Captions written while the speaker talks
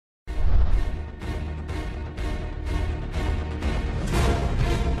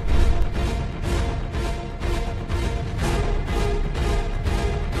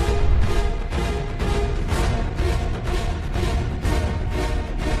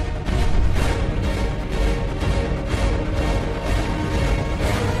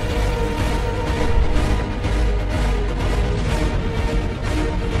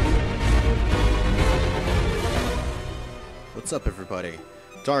What's up, everybody?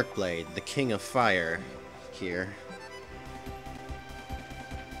 Darkblade, the King of Fire, here,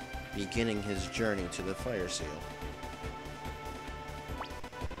 beginning his journey to the Fire Seal.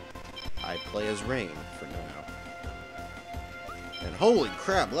 I play as Rain for now. And holy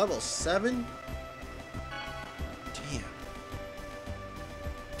crap, level 7? Damn.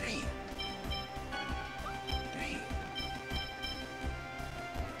 Damn. Damn.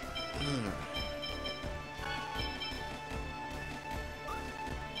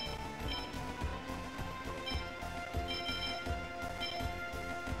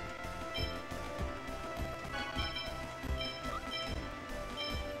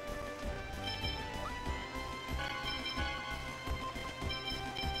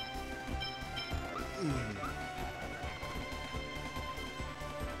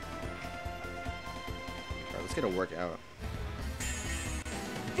 Alright, let's get a workout.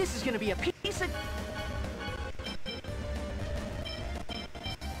 This is gonna be a piece of...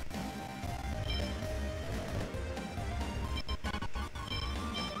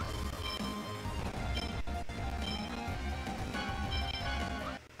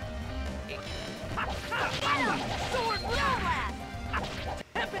 Sword Blow Blast!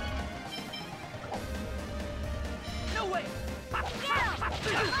 No way!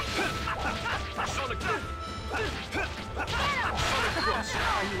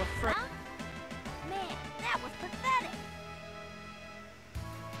 Are you afraid? Huh? Man, that was pathetic.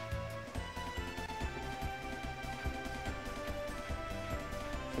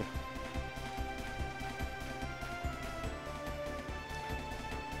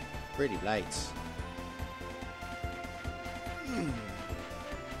 Pretty lights.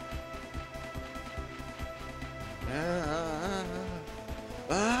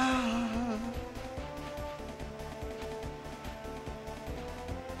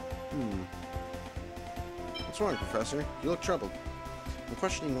 What's wrong, Professor? You look troubled. I'm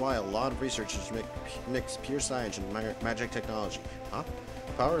questioning why a lot of researchers mix pure science and magic technology. Huh?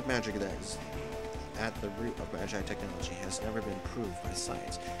 The power of magic that is at the root of magic technology has never been proved by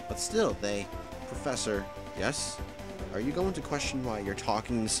science. But still, Professor, yes? Are you going to question why you're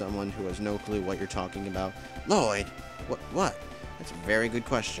talking to someone who has no clue what you're talking about? Lloyd! What? That's a very good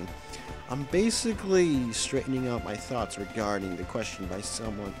question. I'm basically straightening out my thoughts regarding the question by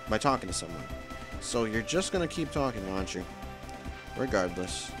talking to someone. So you're just gonna keep talking, aren't you?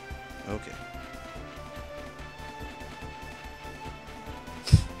 Regardless. Okay.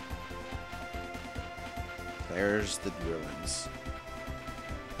 There's the ruins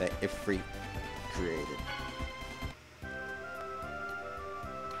that Efreet created.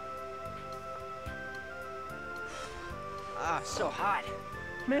 Ah, so hot.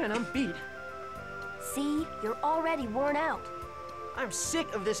 Man, I'm beat. See, you're already worn out. I'm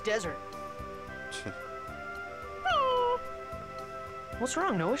sick of this desert. What's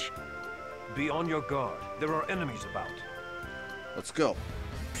wrong, Noish? Be on your guard. There are enemies about. Let's go.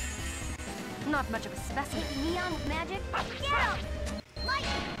 Not much of a specimen. Neon with magic? Get out! Light!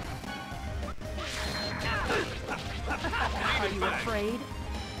 Are you afraid?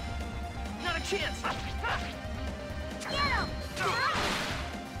 Not a chance! Get him! Get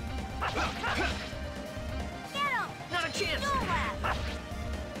him! Not a chance! Dual Blast!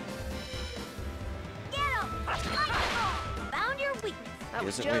 Get him! Lightning! Found your weakness. I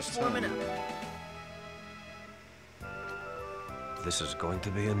was Doesn't just waste warming time. up. This is going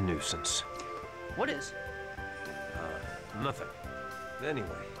to be a nuisance. What is? Nothing. Anyway,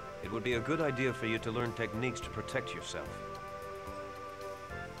 it would be a good idea for you to learn techniques to protect yourself.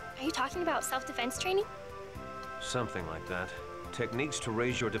 Are you talking about self-defense training? Something like that. Techniques to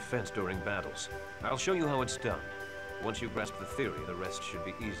raise your defense during battles. I'll show you how it's done. Once you grasp the theory, the rest should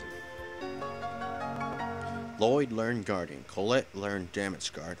be easy. Lloyd learned Guardian, Colette learned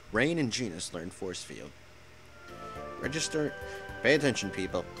Damage Guard, Rain and Genus learned Force Field. Pay attention,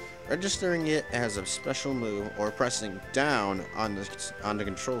 people. Registering it as a special move or pressing down on the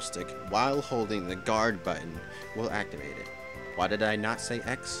control stick while holding the guard button will activate it. Why did I not say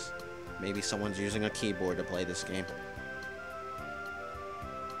X? Maybe someone's using a keyboard to play this game.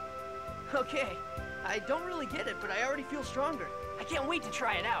 Okay. I don't really get it, but I already feel stronger. I can't wait to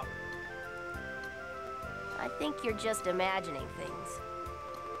try it out. I think you're just imagining things.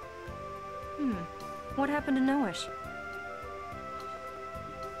 What happened to Noish?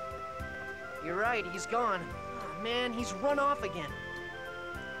 You're right, he's gone. Oh, man, he's run off again.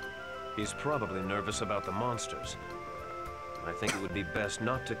 He's probably nervous about the monsters. I think it would be best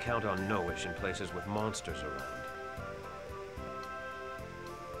not to count on Noish in places with monsters around.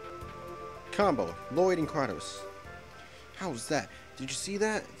 Combo, Lloyd and Kratos. How was that? Did you see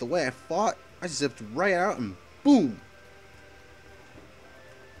that? The way I fought? I zipped right out and boom!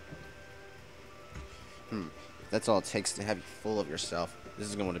 If that's all it takes to have you full of yourself, this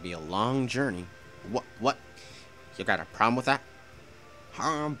is going to be a long journey. What? You got a problem with that?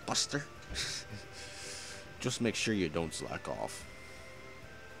 Buster. Just make sure you don't slack off.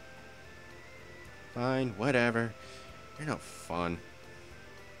 Fine, whatever. You're no fun.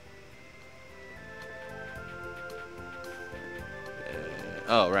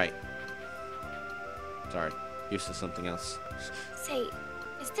 Oh, right. Sorry. Used to something else. Say,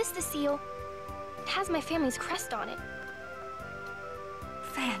 is this the seal? It has my family's crest on it.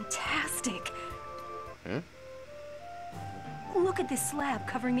 Fantastic! Huh? Look at this slab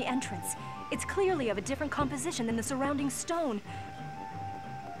covering the entrance. It's clearly of a different composition than the surrounding stone.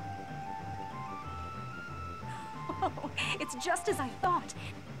 Oh, it's just as I thought.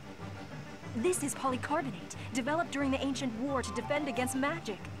 This is polycarbonate, developed during the ancient war to defend against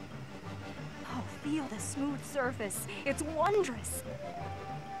magic. Oh, feel the smooth surface. It's wondrous.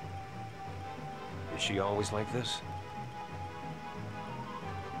 Is she always like this?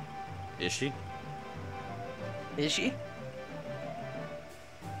 Is she? Is she?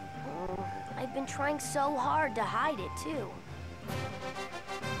 I've been trying so hard to hide it, too.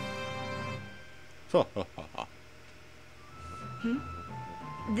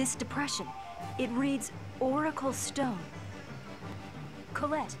 This depression, it reads Oracle Stone.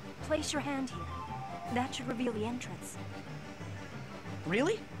 Colette, place your hand here. That should reveal the entrance.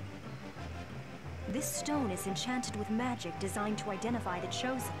 Really? This stone is enchanted with magic designed to identify the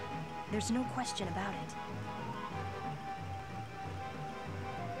chosen. There's no question about it.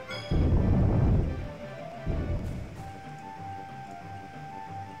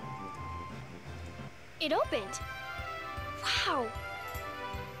 It opened. Wow.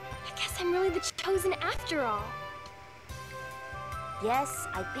 I guess I'm really the chosen after all. Yes,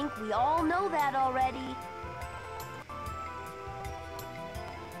 I think we all know that already.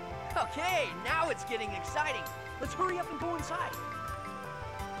 Okay, now it's getting exciting. Let's hurry up and go inside.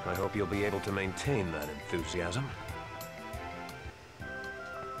 I hope you'll be able to maintain that enthusiasm.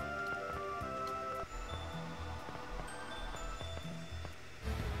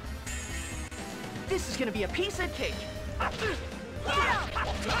 This is gonna be a piece of cake.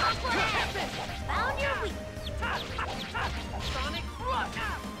 Found your weak. Sonic Rush!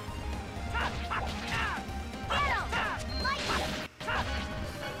 Get him! Lightning!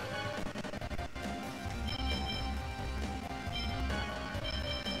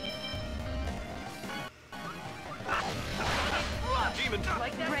 Demon!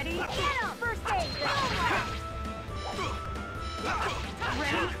 Like that? Ready? Get him! First aid!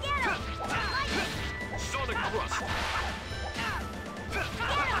 Ready? Get him! Lightning! Sonic Thrust!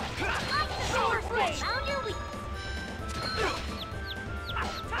 Sword blade! Found your weak.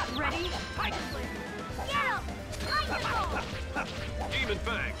 Ready? Tiger Blade! Get him! Lightning bolt! Demon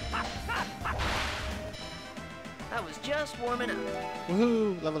Fang! I was just warming up.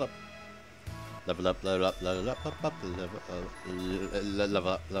 Woohoo! Level up. Level up, level up, level up, level up, level up, level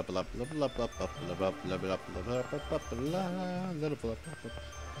up, level up, level up, level up, level up, level up, level up.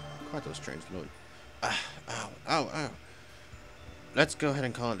 Quite those trains load. Ow. Let's go ahead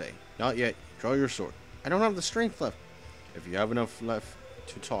and call it a day. Not yet. Draw your sword. I don't have the strength left. If you have enough left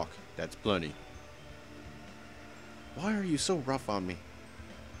to talk, that's plenty. Why are you so rough on me?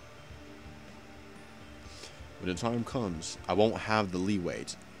 When the time comes, I won't have the leeway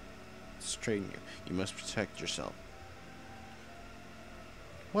to straighten you. You must protect yourself.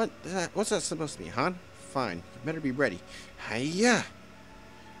 What's that supposed to be, huh? Fine. You better be ready. Hiya!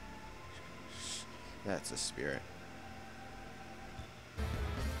 That's a spirit.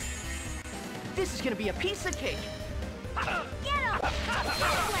 This is gonna be a piece of cake. Get him!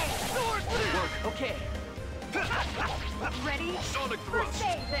 Sword blade! Sword Blade! Okay. Ready? Sonic First Thrust!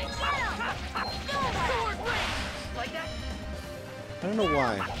 aid! Get him! Sword Blade! Like that? I don't know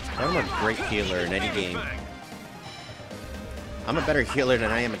why, but I'm a great healer in any game. Fang! I'm a better healer than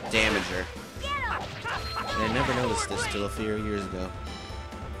I am a damager. Get him! And I never noticed this till a few years ago.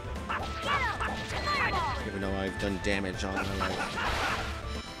 Get him! Fireball! Even though I've done damage all my life.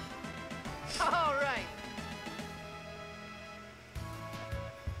 All right.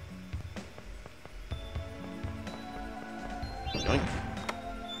 Yoink.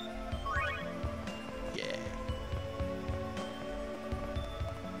 Yeah.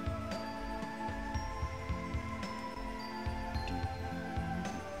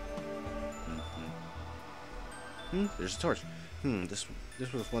 There's a torch. This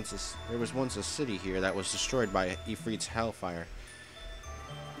was once there was once a city here that was destroyed by Efreet's hellfire.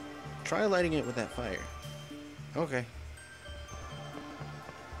 Try lighting it with that fire. Okay.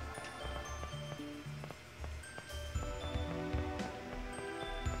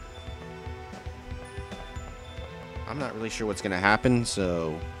 I'm not really sure what's gonna happen,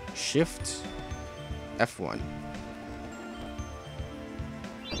 so Shift F1.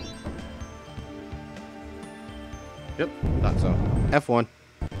 Yep, thought so. F1.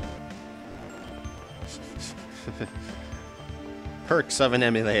 Perks of an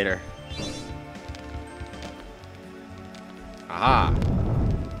emulator. Aha.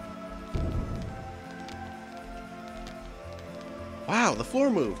 Wow, the floor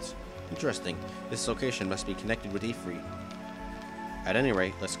moved. Interesting. This location must be connected with efreet. At any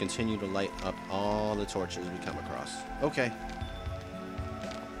rate, let's continue to light up all the torches we come across. Okay.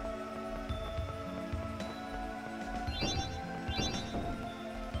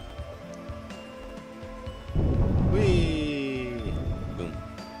 Whee! Boom.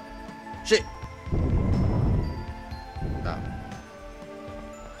 Shit! Oh.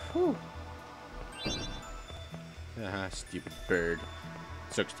 Whew. Ah, stupid bird.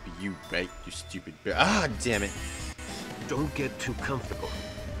 Sucks to be you, right? You stupid bird. Ah, damn it. Don't get too comfortable.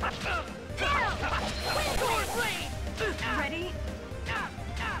 Ready?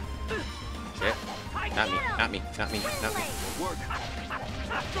 Shit. Not me, not me, not me, not me. Work.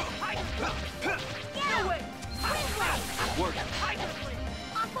 No way. Work.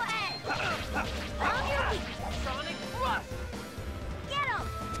 Aqua Edge. On your feet. Sonic Thrust. Get him.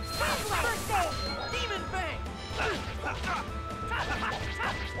 First aid. Demon Bang.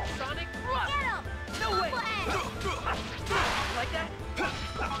 Sonic Thrust. Get him. No way. Aqua Edge. Like that?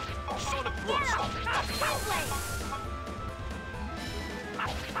 Sonic Get thrust. him. Windblade.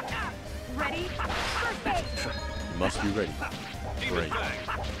 Ready? First aid. You must be ready. Demon Great. bang.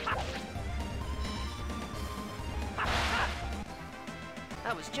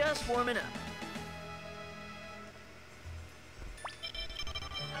 I was just warming up.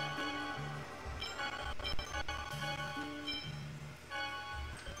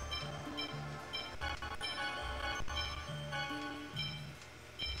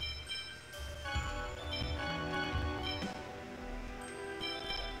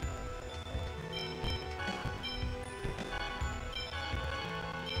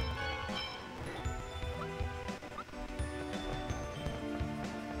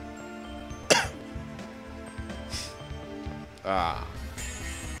 Ah.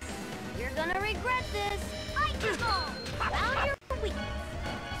 You're gonna regret this. Icicle. Found your weakness.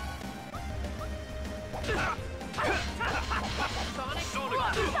 Sonic Sonic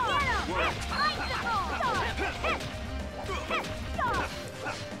Thrust. Get him. Icicle.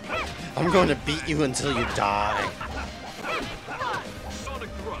 I'm going to beat you until you die. Sonic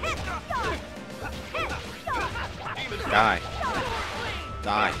thrust. Demon bang. Die.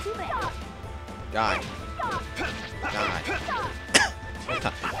 Die. Too bad. Die. Die.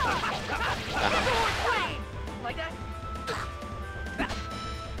 Like that?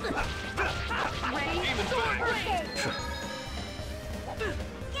 Ready? Demon bang. First aid.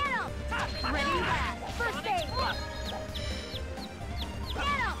 Get him. Ready? First aid. Get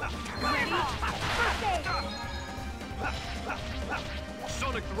him. Ready? First aid.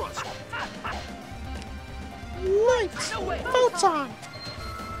 Sonic thrust. No way. Photon.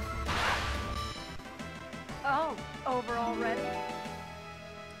 Oh, over already?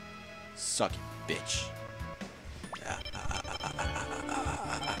 Suck it, bitch.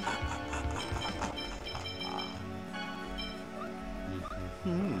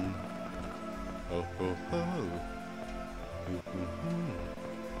 Oh, oh, oh.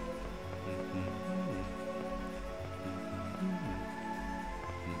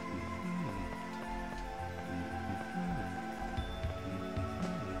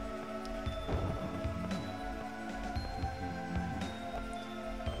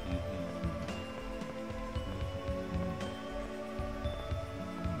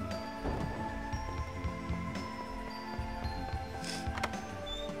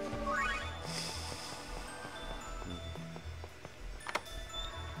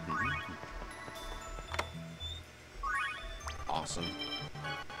 Awesome.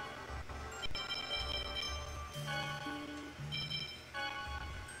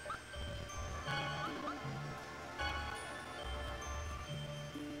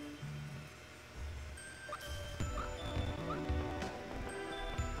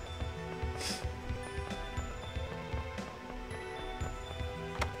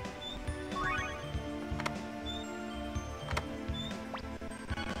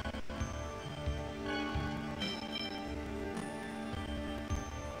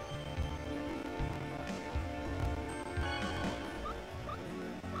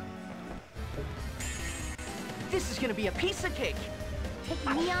 This is gonna be a piece of cake. Take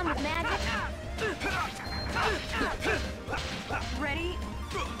neon with magic. Ready?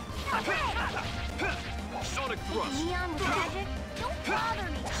 Sonic thrust. Neon with magic? Don't bother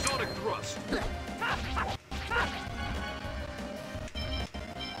me! Sonic thrust.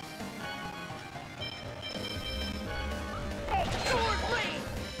 Hey, sword rain!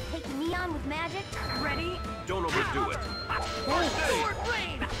 Take neon with magic? Ready? Don't overdo it. Sword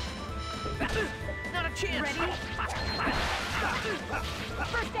rain! Not a chance! Ready?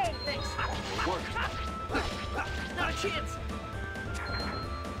 First aid! Thanks. Work. Not a chance!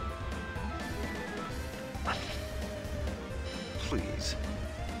 Please.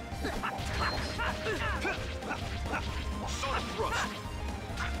 Sonic thrust.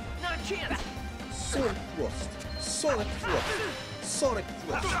 Not a chance! Sonic thrust. Sonic thrust. Sonic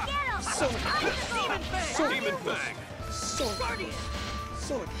thrust. Get him! Sonic thrust. Demon Fang! Sonic Demon thrust. Fang. Sonic Guardian! thrust.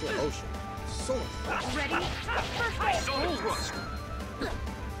 Sonic thrust. Ocean. Sonic thrust. Ready? First aid! Sonic thrust.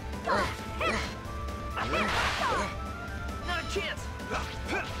 Not a chance!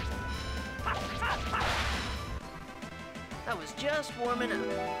 I was just warming up.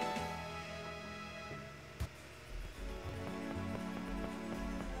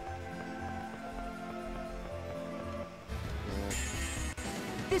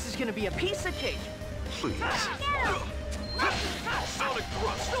 This is gonna be a piece of cake. Please. Sonic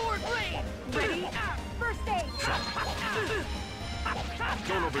thrust. Sword rain! Ready? First aid!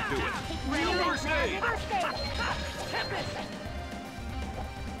 Don't overdo it. Ready? First aid. First aid! Tempest!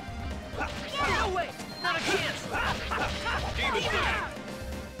 No way! Not a chance! Demon Fang.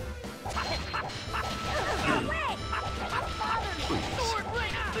 No way! Don't bother me! Sword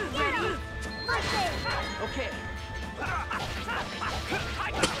rain! Ready? First aid! Okay.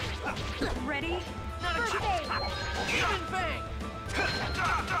 Ready? Not a First chance! aid! Demon Fang!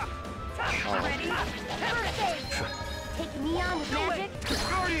 Ready? First aid! Take neon with No way. magic?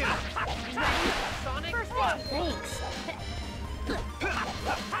 Guardian. Sonic First aid! thrust! Thanks.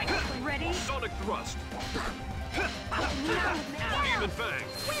 Ready? Sonic thrust. Neon with magic? Demon Fang.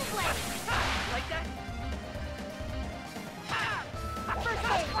 Wind blade! Like that? First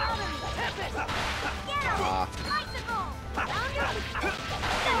aid! Bother me! Tempest! Get him! Bicycle! Founder!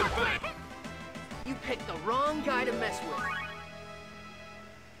 Demon Fang. You picked the wrong guy to mess with.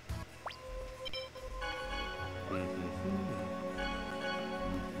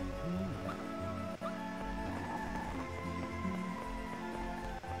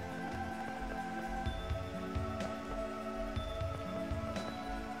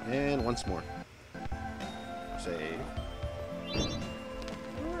 And once more. Save.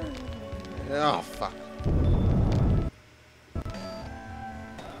 Oh, fuck.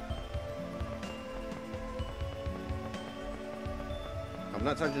 I'm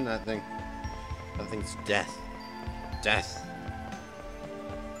not touching that thing. That thing's death. Death.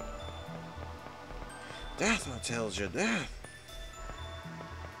 Death, I tells you, death.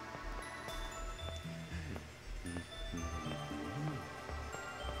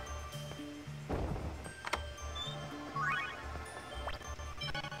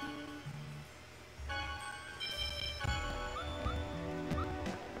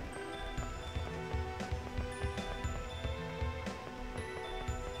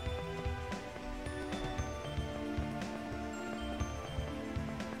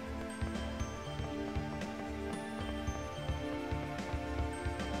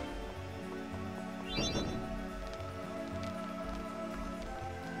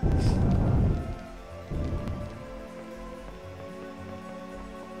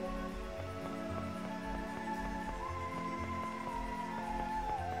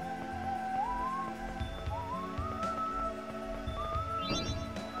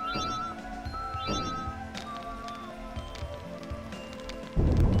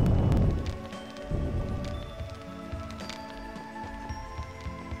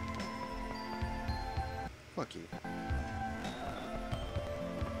 Fuck you.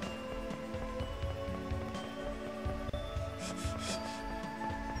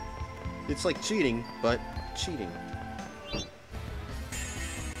 It's like cheating, but cheating.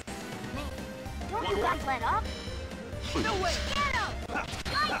 Don't you guys let up? No way! Get him!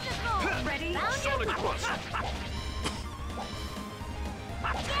 Bicycle! Ready? Sonic thrust.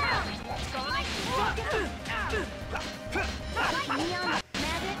 Get him! Sonic thrust! Neon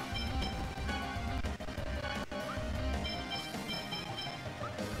magic?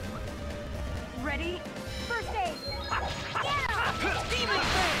 Ready? First aid! Get him! Demon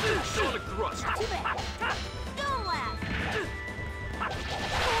Fang! Sonic thrust. Too bad. Stone blast!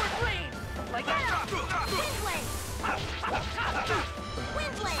 Sword rain! Like Get that? him! Wind blade!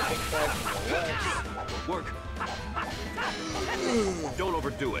 Wind blade! Work. Don't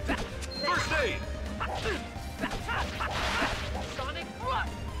overdo it. First aid. Sonic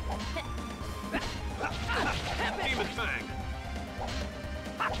thrust!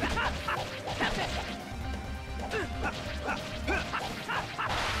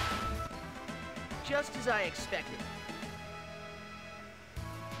 I expected.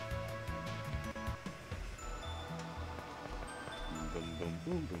 Boom, boom,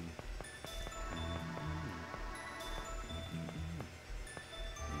 boom, boom.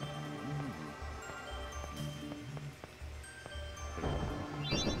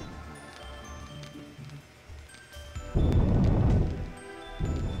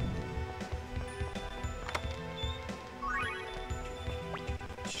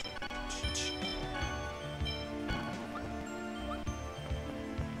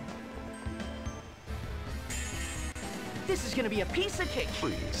 This is gonna be a piece of cake.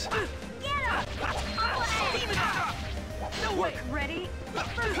 Please. Get him! No way! Ready?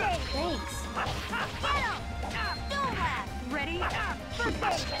 First aid! Thanks. Get him! Don't laugh! Ready? First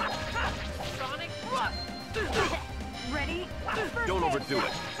aid! Sonic Rush! Ready? Don't overdo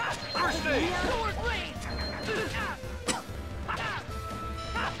it. First aid! Sword Blade!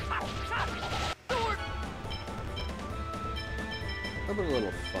 Sword How about a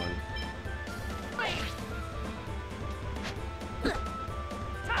little fun? Blade!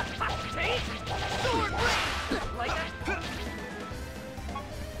 Take! Sword Blade! Like that?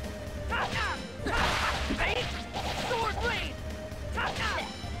 Take! Sword Blade!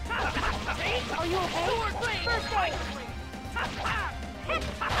 Take! Are you okay? Sword Blade! First aid!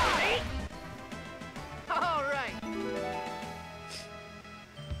 Take! All right.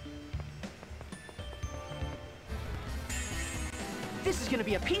 This is gonna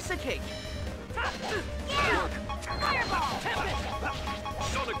be a piece of cake. Get him! Fireball! Tempest!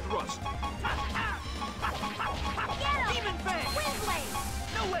 Sonic thrust. Get him! Demon Fang! Wind blade!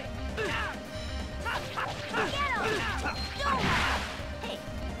 No way! Get him! Don't laugh! Hey,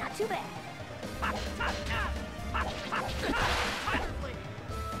 not too bad. Tiger Blade!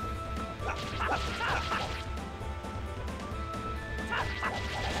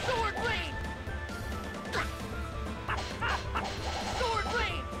 Sword Blade! Sword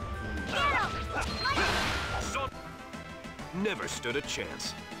Blade! Get him! Lightning! Never stood a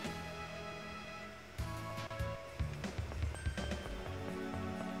chance.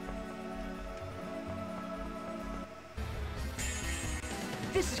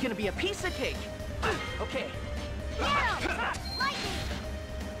 This is gonna be a piece of cake. Okay. Get him! Lightning!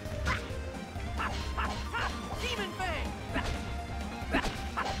 Demon Fang!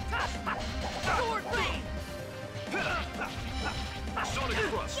 Sword Blade! Sonic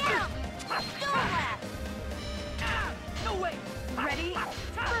thrust. Get him! Don't laugh! No way! Ready?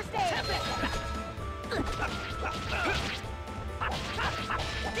 First aid!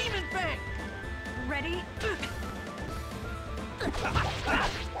 Demon Fang! Ready?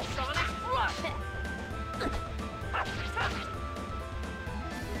 Sonic Rush!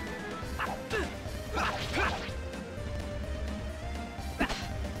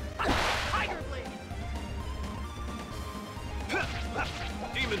 Tiger Blade!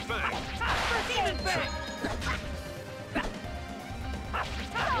 Demon Fang. Demon Fang!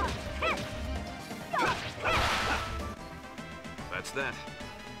 That's that.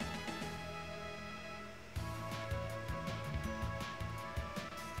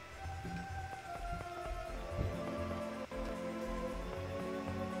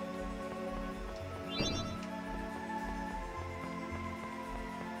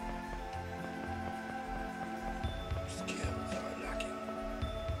 Skills are lacking.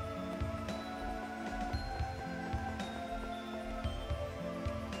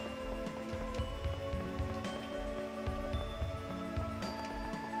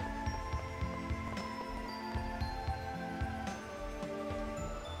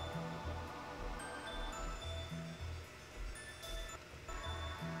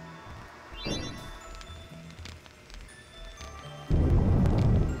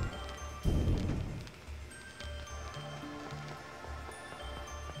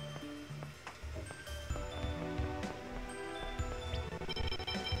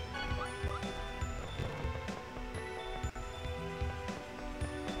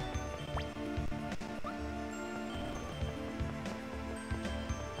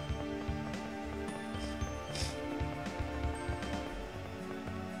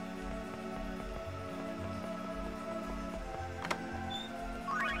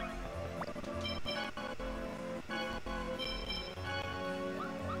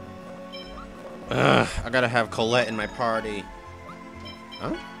 I gotta have Colette in my party.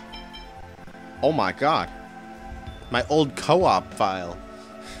 Huh? Oh my god. My old co-op file.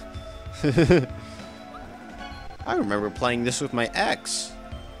 I remember playing this with my ex.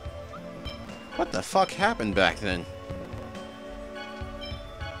 What the fuck happened back then?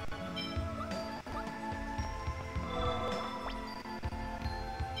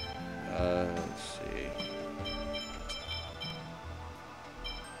 Let's see.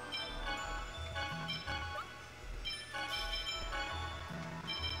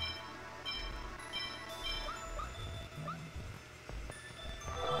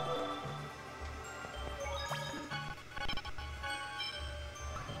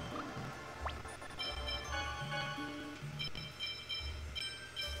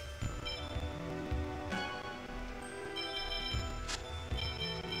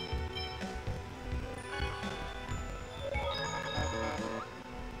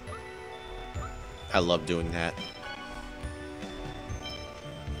 I love doing that.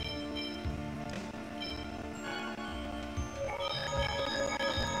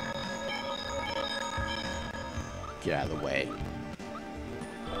 Get out of the way.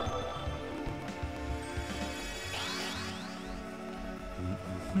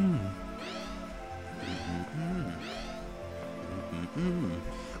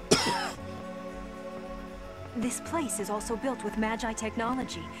 This place is also built with Magi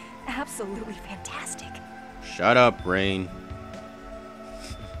technology. Absolutely fantastic. Shut up, Rain.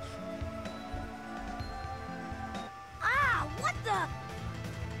 Ah, what the?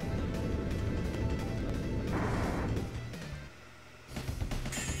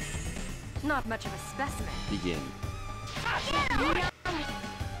 Not much of a specimen. Begin.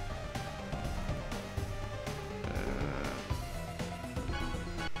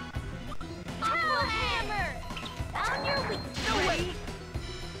 Aqua hammer! On your weak. No way!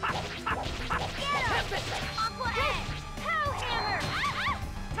 Get him! Aqua edge! Pow hammer!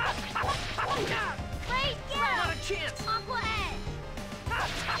 Wait, get Not him! a chance! Aqua edge!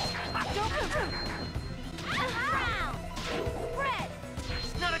 Round! Spread!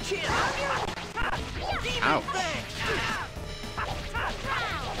 Not a chance! Demon Ow. Fang!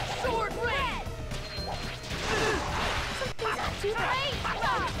 Round! Sword Rain! Something's not too bad!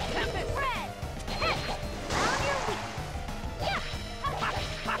 Spread! Hit! On your weak. Yeah!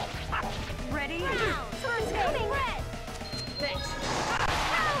 Ready? Round! Turns coming! Red! Thanks!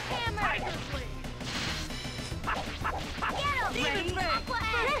 Pow hammer! Tiger Blade! Get him! Demon Fang! Aqua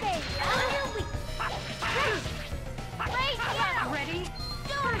edge! On your weak. Wait, get him! Ready?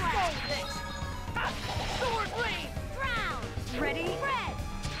 Doorway! Thanks! Sword Rain! Round! Ready? Red!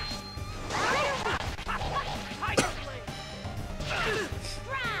 Tiger Blade!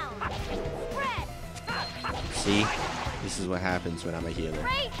 Round! Spread! See? This is what happens when I'm a healer.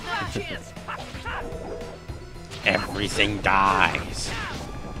 Great Not a rush! chance! Everything dies.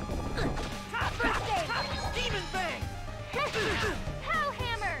 First aid! Demon Fang! Pow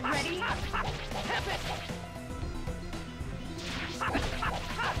hammer! Ready? Epic!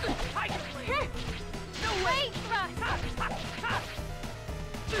 Tiger Blade! No way! Great rush!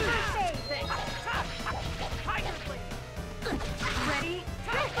 First aid! Thanks! Tiger Blade! Ready?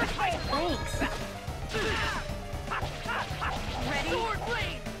 Thanks! Ready? Sword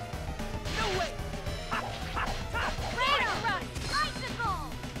Rain! No way! Great rush! Icicle!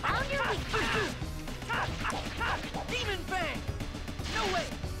 On your weak. Demon Fang! No way!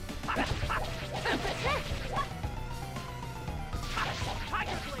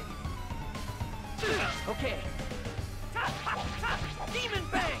 Tiger Blade! Okay. Demon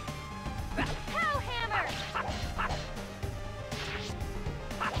Fang! Pow hammer!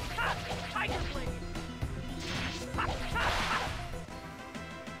 Tiger Blade!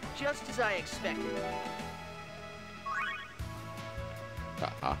 Just as I expected.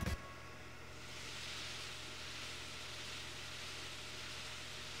 Uh-uh.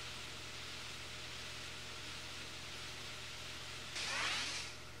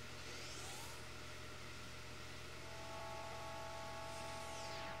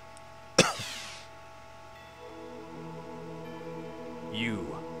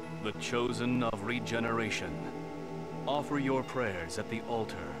 You, the chosen of regeneration, offer your prayers at the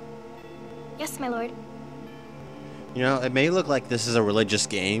altar. Yes, my lord. You know, it may look like this is a religious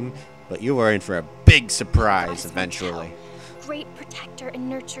game, but you are in for a big surprise eventually. Great protector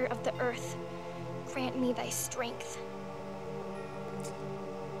and nurturer of the earth, grant me thy strength.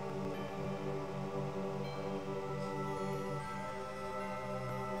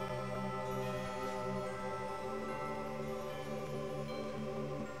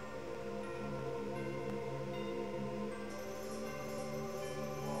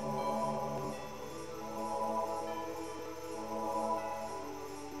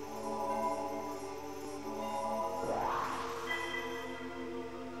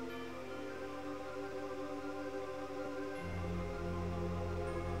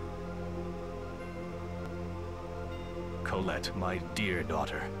 Colette, my dear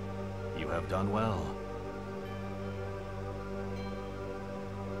daughter, you have done well.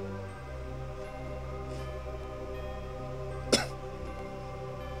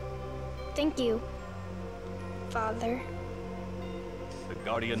 Thank you, Father. The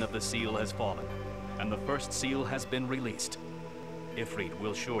guardian of the seal has fallen, and the first seal has been released. Efreet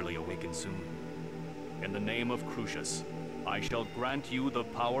will surely awaken soon. In the name of Crucius, I shall grant you the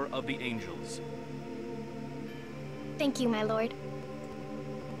power of the angels. Thank you, my lord.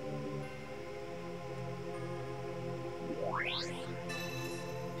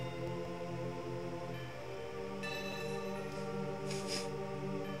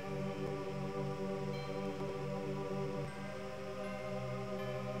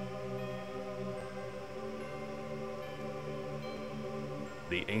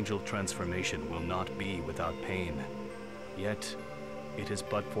 The angel transformation will not be without pain. Yet, it is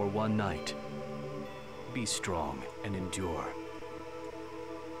but for one night. Be strong and endure.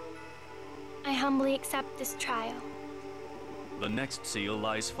 I humbly accept this trial. The next seal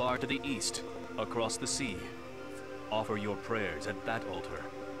lies far to the east, across the sea. Offer your prayers at that altar.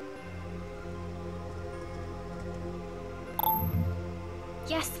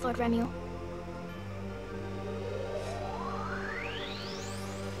 Yes, Lord Remuel.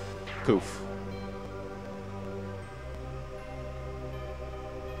 Poof.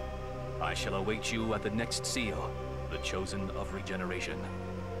 I shall await you at the next seal, the chosen of regeneration.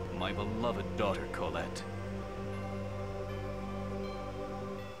 My beloved daughter, Colette.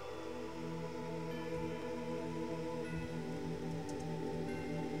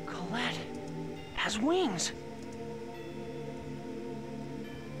 Colette has wings.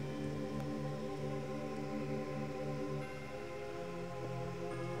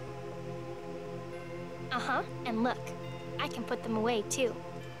 Uh-huh, and look, I can put them away too.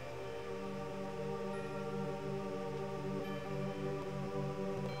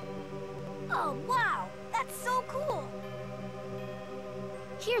 Oh, wow! That's so cool!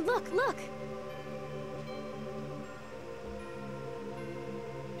 Here, look, look!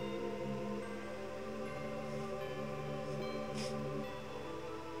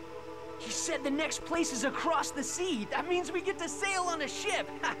 He said the next place is across the sea. That means we get to sail on a ship.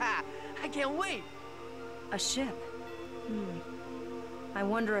 Haha! I can't wait. A ship? I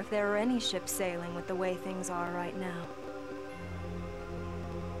wonder if there are any ships sailing with the way things are right now.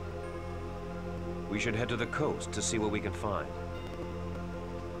 We should head to the coast to see what we can find.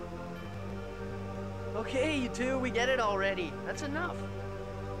 Okay, you two, we get it already. That's enough.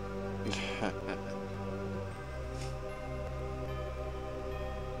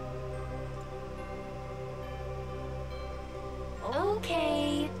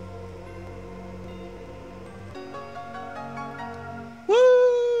 Okay.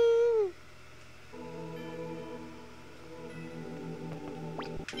 Woo!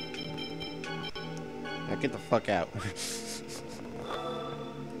 Now get the fuck out.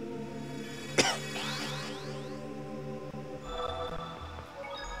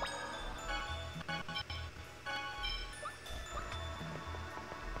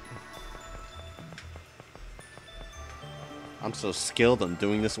 I'm so skilled on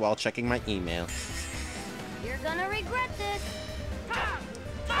doing this while checking my email. You're gonna regret this.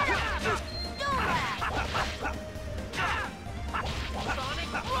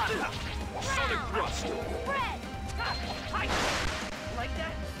 Sonic thrust. Spread. Like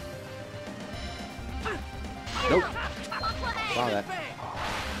that? Nope. Aqua Saw Egg. that.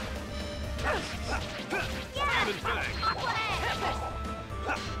 Yes. Demon Fang! Aqua Egg.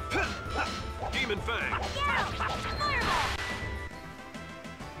 Demon Fang! Get him. Fireball.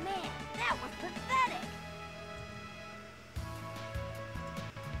 Man, that was pathetic.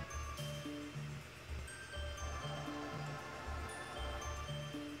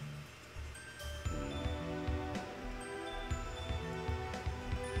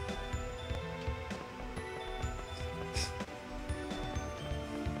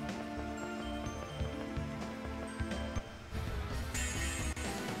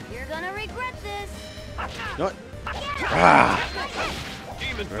 You're gonna regret this. You know what? Ah!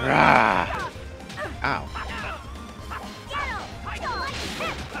 Demon Fang! Ah! Ow. Get him.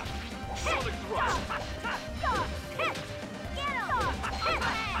 Sonic thrust! Hit. Get him. Hit.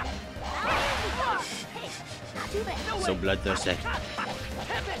 Not too bad. So bloodthirsty.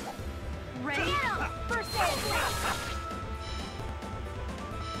 Ready? Get him. First aid.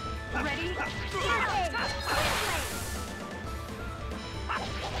 Ready? First aid.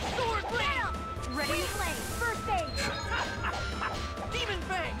 Sword blade. Get him. Ready? Blade. First aid. Demon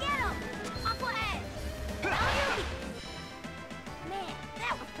Fang! Get him. Aqua Egg. Value. Man,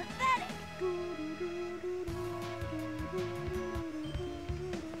 that was pathetic.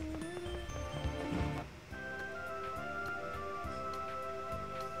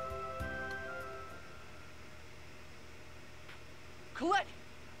 Colette,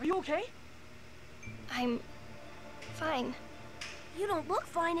 are you okay? I'm fine. You don't look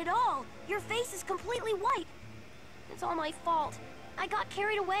fine at all. Your face is completely white. It's all my fault. I got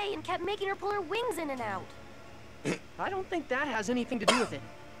carried away and kept making her pull her wings in and out. I don't think that has anything to do with it.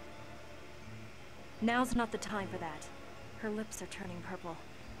 Now's not the time for that. Her lips are turning purple.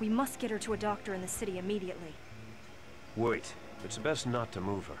 We must get her to a doctor in the city immediately. Wait, it's best not to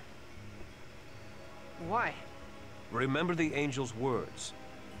move her. Why? Remember the angel's words.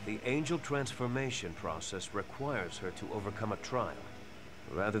 The angel transformation process requires her to overcome a trial.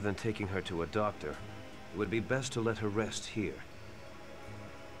 Rather than taking her to a doctor, it would be best to let her rest here.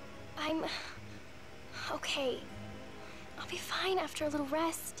 I'm... okay. I'll be fine after a little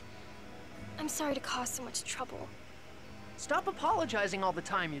rest. I'm sorry to cause so much trouble. Stop apologizing all the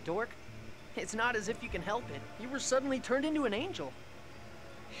time, you dork. It's not as if you can help it. You were suddenly turned into an angel.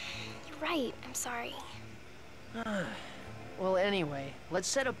 You're right, I'm sorry. Well, anyway, let's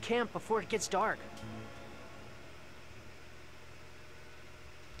set up camp before it gets dark.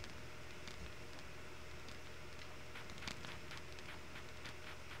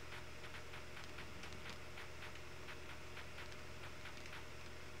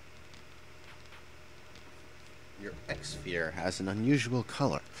 Your X-sphere has an unusual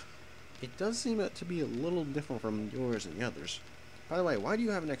color. It does seem to be a little different from yours and the others. By the way, why do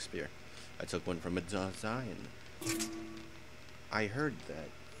you have an X-sphere? I took one from a design. I heard that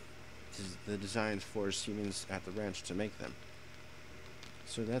the designs forced humans at the ranch to make them.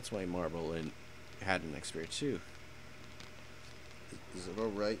 So that's why Marble had an X-sphere too. Is it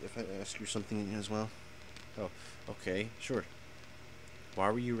alright if I ask you something as well? Oh, okay, sure.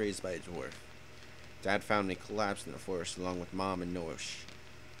 Why were you raised by a dwarf? Dad found me collapsed in the forest along with Mom and Nosh.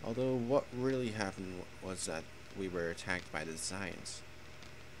 Although what really happened was that we were attacked by the Zions.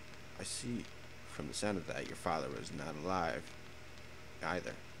 I see from the sound of that your father was not alive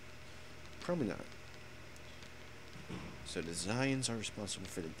either. Probably not. So the Zions are responsible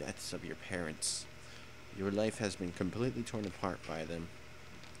for the deaths of your parents. Your life has been completely torn apart by them.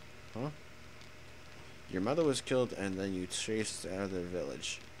 Huh? Your mother was killed and then you chased out of the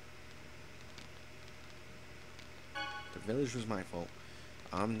village. The village was my fault.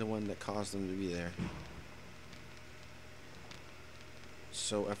 I'm the one that caused them to be there.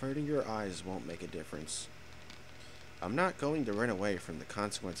 So averting your eyes won't make a difference. I'm not going to run away from the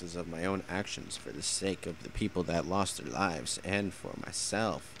consequences of my own actions for the sake of the people that lost their lives and for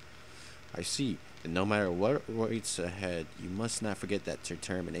myself. I see that no matter what waits ahead, you must not forget that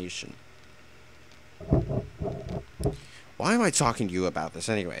determination. Why am I talking to you about this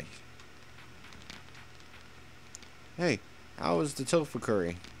anyway? Hey, how was the tofu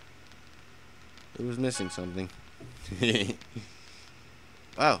curry? It was missing something.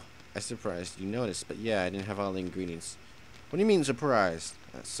 Oh, I'm surprised you noticed, but yeah, I didn't have all the ingredients. What do you mean surprised?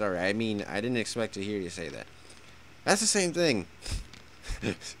 Sorry, I mean, I didn't expect to hear you say that. That's the same thing.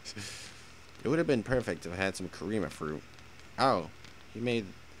 It would have been perfect if I had some Karima fruit. Oh, you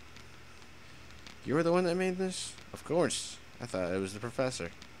were the one that made this? Of course. I thought it was the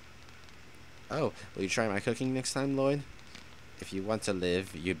professor. Oh, will you try my cooking next time, Lloyd? If you want to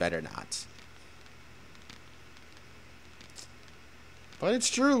live, you better not. But it's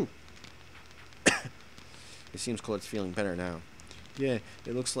true! It seems Claude's feeling better now. Yeah,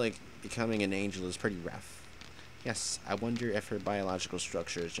 it looks like becoming an angel is pretty rough. Yes, I wonder if her biological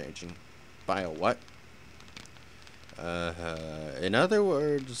structure is changing. Bio what? In other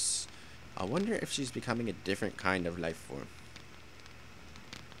words, I wonder if she's becoming a different kind of life form.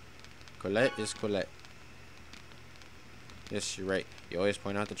 Colette is Colette. Yes, you're right. You always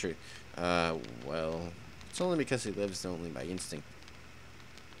point out the truth. Well, it's only because he lives only by instinct.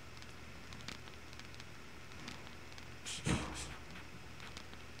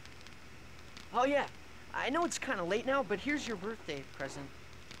 Oh yeah, I know it's kind of late now, but here's your birthday present.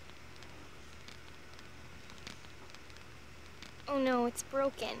 Oh no, it's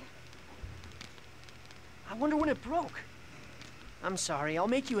broken. I wonder when it broke. I'm sorry, I'll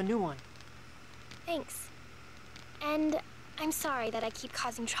make you a new one. Thanks. And I'm sorry that I keep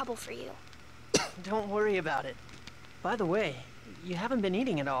causing trouble for you. Don't worry about it. By the way, you haven't been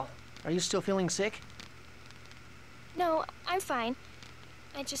eating at all. Are you still feeling sick? No, I'm fine.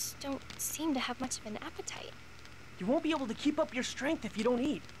 I just don't seem to have much of an appetite. You won't be able to keep up your strength if you don't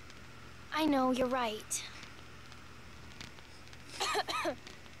eat. I know, you're right.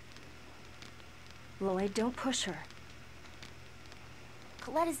 Lloyd, don't push her.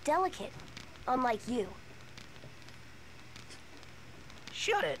 Colette is delicate, unlike you.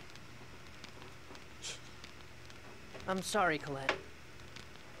 Shut it! I'm sorry, Colette.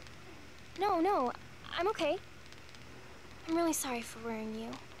 No, I'm okay. I'm really sorry for worrying you.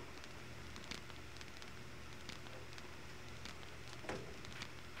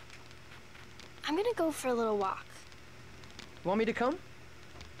 I'm gonna go for a little walk. Want me to come?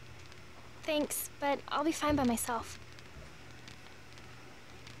 Thanks, but I'll be fine by myself.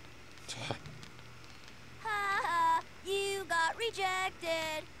 Ha ha, you got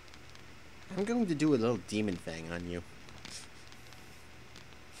rejected. I'm going to do a little demon thing on you.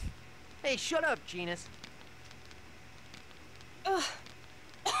 Hey, shut up, Genus. Ugh.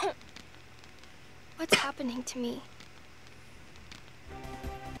 What's happening to me?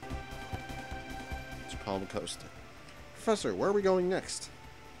 It's Palm Costa. Professor, where are we going next?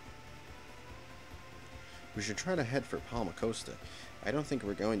 We should try to head for Palma Costa. I don't think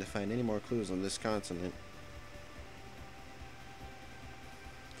we're going to find any more clues on this continent.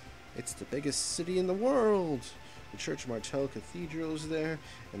 It's the biggest city in the world! The Church Martel Cathedral is there,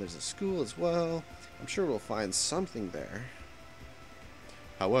 and there's a school as well. I'm sure we'll find something there.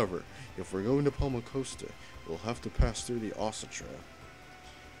 However, if we're going to Palma Costa, we'll have to pass through the Ossa Trail.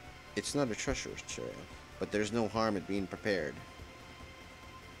 It's not a treacherous trail, but there's no harm in being prepared.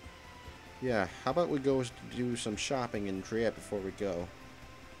 Yeah, how about we go do some shopping in Triet before we go?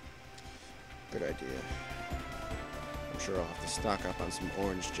 Good idea. I'm sure I'll have to stock up on some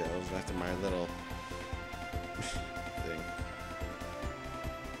orange gels after my little thing.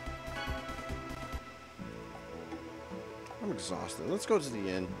 I'm exhausted. Let's go to the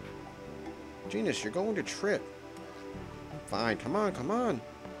inn. Genius, you're going to trip. Fine, come on, come on.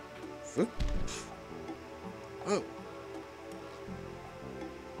 Oh.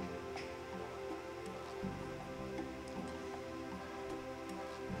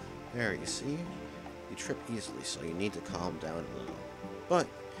 There, you see? You trip easily, so you need to calm down a little. But,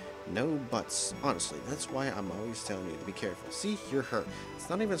 no buts. Honestly, that's why I'm always telling you to be careful. See? You're hurt. It's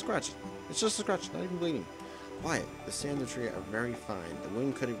not even a scratch. It's just a scratch, not even bleeding. Quiet. The sand tree are very fine. The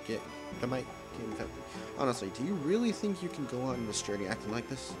wind might get infected. Honestly, do you really think you can go on this journey acting like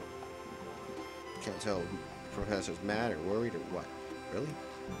this? Can't tell if the professor's mad or worried or what. Really?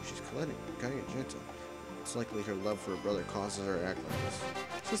 She's kind of gentle. It's likely her love for her brother causes her to act like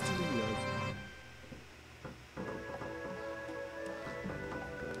this. Sisterly love.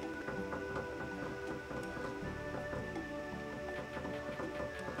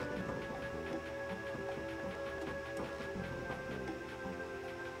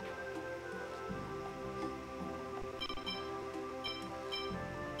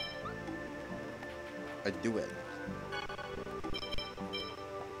 A duet.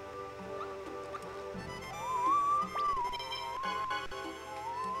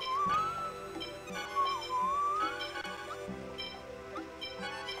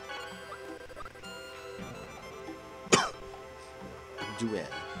 Duel.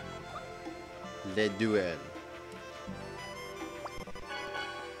 Le duel.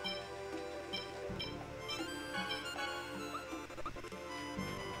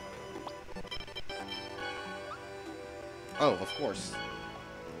 Oh, of course.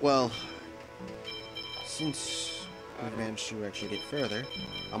 Well, since we've managed to actually get further,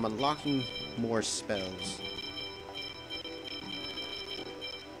 I'm unlocking more spells.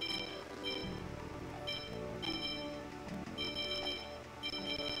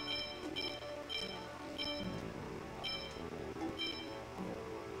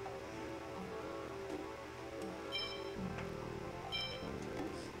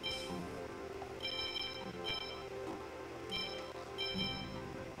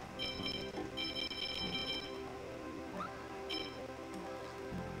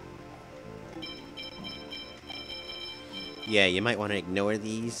 Yeah, you might want to ignore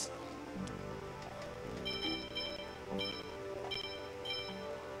these.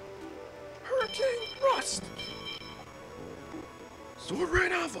 Hurricane Rust!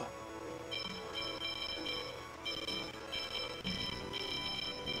 Soranova!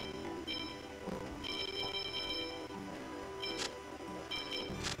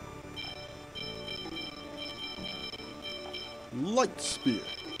 Light Spear!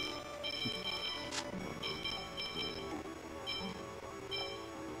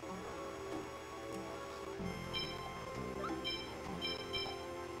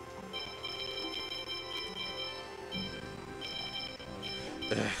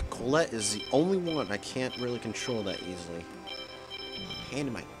 Colette is the only one I can't really control that easily. Pain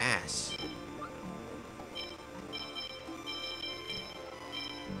in my ass.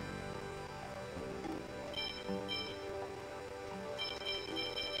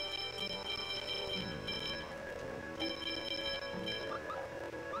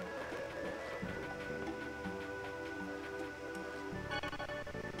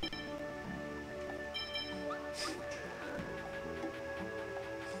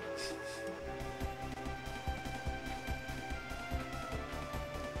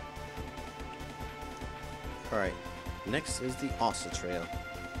 Alright, next is the Ossa Trail.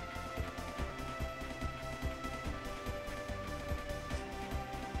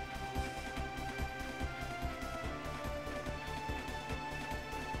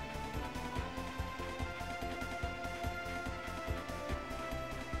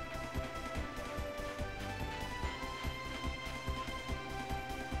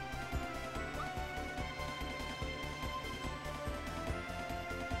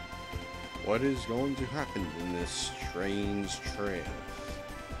 What is going to happen in this strange trail?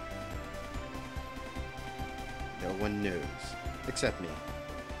 No one knows. Except me.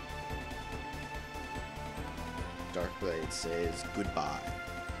 Darkblade says goodbye.